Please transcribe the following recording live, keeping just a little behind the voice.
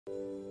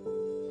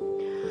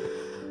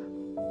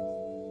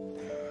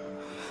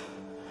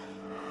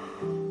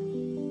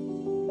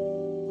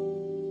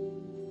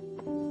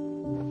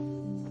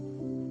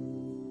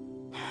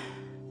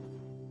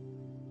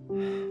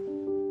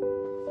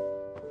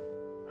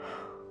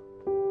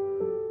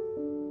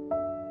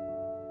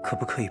可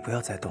不可以不要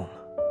再动了？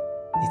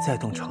你再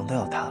动床都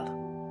要塌了。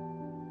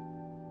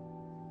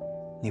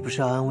你不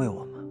是要安慰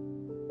我吗？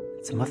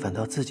怎么反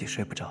倒自己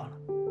睡不着了？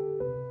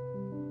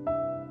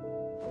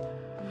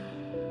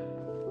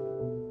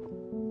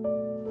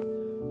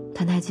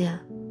澹台烬，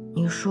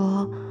你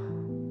说，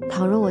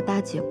倘若我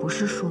大姐不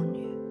是淑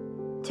女，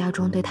家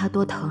中对她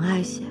多疼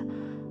爱些，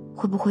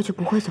会不会就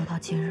不会走到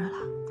今日了？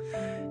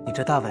你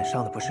这大晚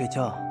上的不睡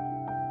觉，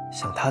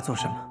想她做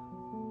什么？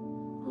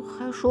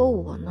还说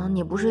我呢，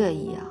你不是也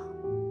一样？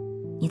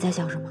你在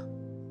想什么？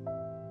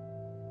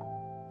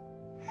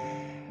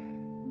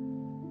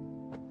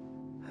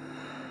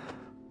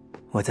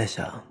我在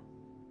想，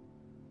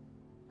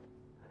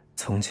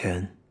从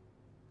前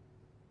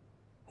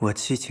我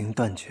七情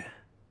断绝，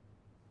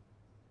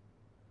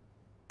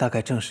大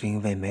概正是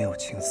因为没有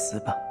情丝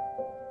吧。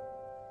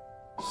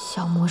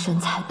小魔神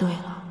猜对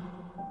了。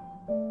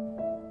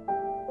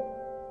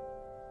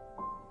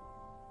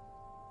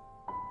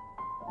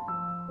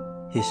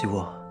叶希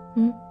雾，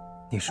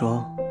你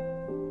说，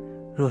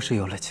若是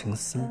有了情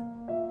丝，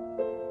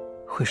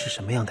会是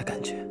什么样的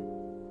感觉？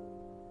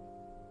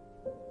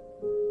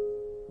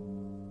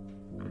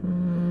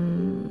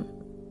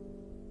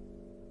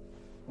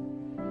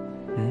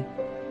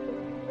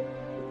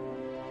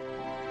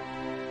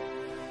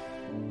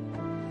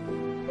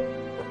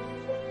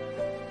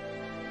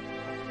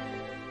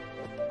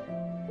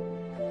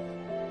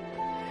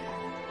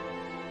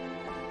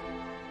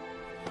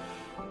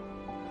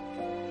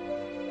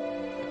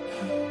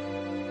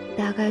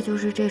大概就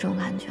是这种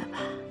感觉吧，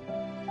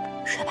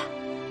睡吧。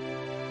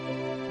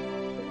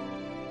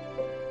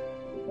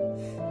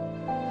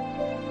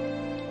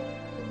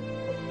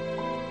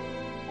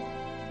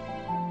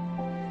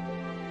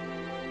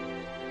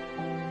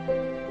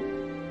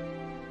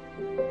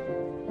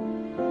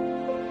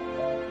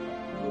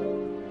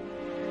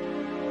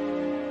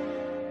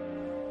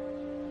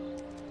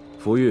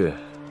福玉，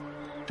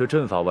这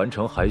阵法完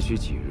成还需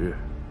几日？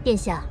殿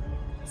下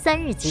，3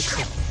日即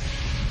可。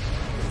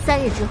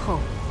3日之后，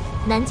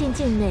南境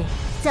境内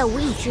再无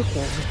一只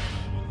活物。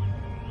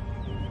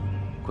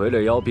傀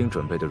儡妖兵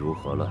准备的如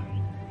何了？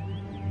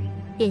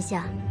殿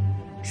下，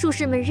术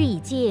士们日以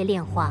继夜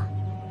炼化，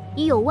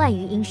已有万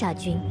余阴煞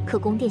军可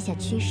供殿下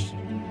驱使。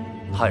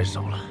太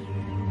少了，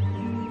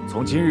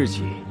从今日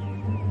起，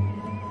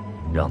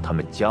让他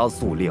们加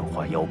速炼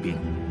化妖兵，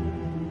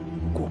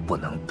故不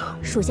能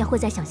等。属下会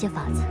再想些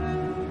法子。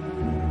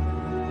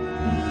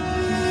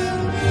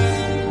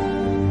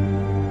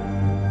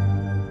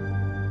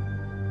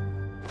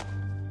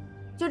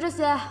就这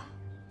些，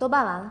都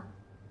办完了。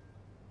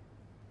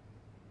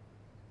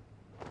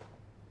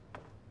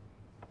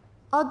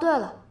哦，对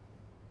了，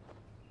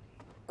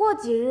过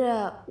几日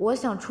我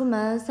想出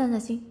门散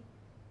散心。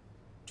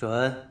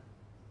准。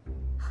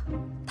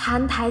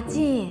澹台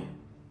烬，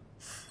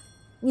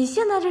你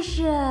现在这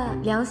是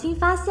良心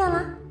发现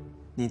了？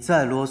你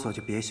再啰嗦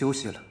就别休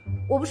息了。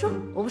我不说，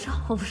我不说，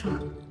我不说。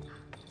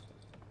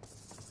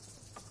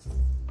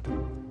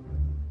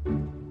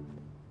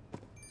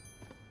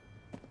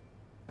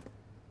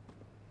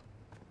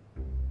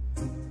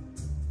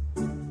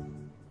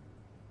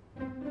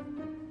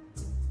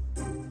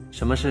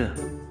什么事？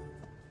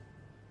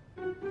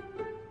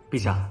陛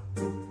下，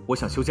我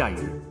想休假1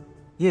日。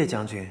叶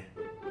将军，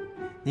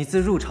你自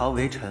入朝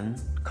为臣，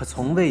可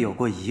从未有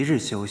过1日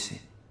休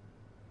息。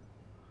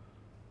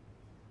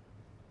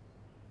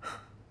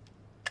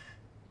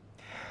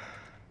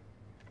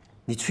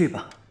你去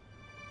吧。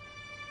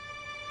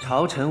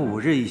朝臣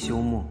5日一休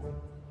沐，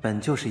本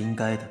就是应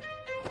该的。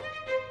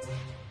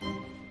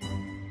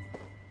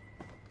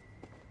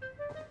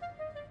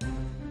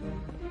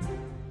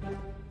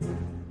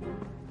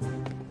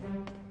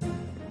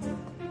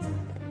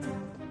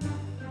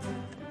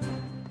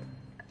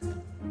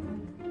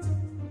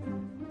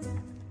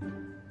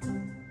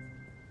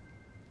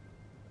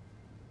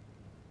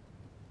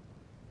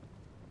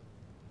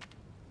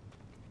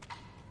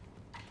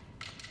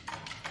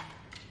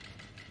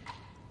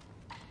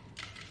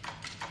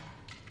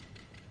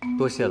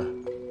多谢了，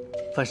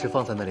饭食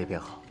放在那里便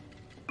好。